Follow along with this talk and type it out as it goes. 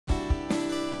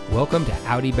Welcome to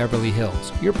Audi Beverly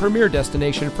Hills, your premier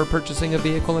destination for purchasing a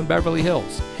vehicle in Beverly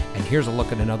Hills. And here's a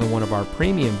look at another one of our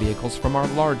premium vehicles from our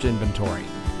large inventory.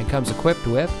 It comes equipped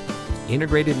with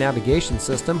integrated navigation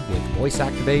system with voice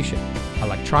activation,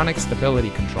 electronic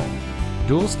stability control,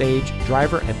 dual stage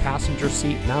driver and passenger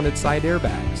seat mounted side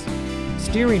airbags,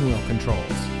 steering wheel controls,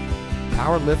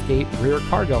 power liftgate rear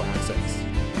cargo access,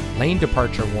 lane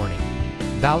departure warning,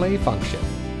 valet function,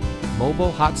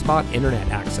 mobile hotspot internet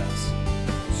access,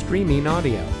 streaming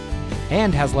audio,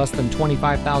 and has less than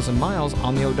 25,000 miles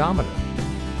on the odometer.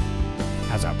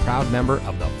 As a proud member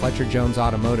of the Fletcher Jones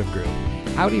Automotive Group,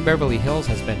 Audi Beverly Hills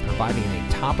has been providing a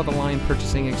top-of-the-line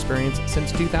purchasing experience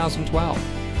since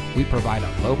 2012. We provide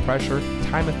a low-pressure,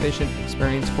 time-efficient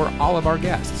experience for all of our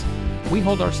guests. We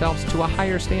hold ourselves to a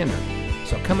higher standard.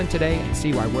 So come in today and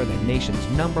see why we're the nation's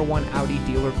 #1 Audi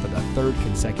dealer for the 3rd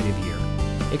consecutive year.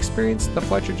 Experience the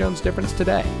Fletcher Jones difference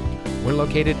today. We're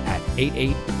located at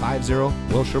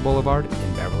 8850 Wilshire Boulevard in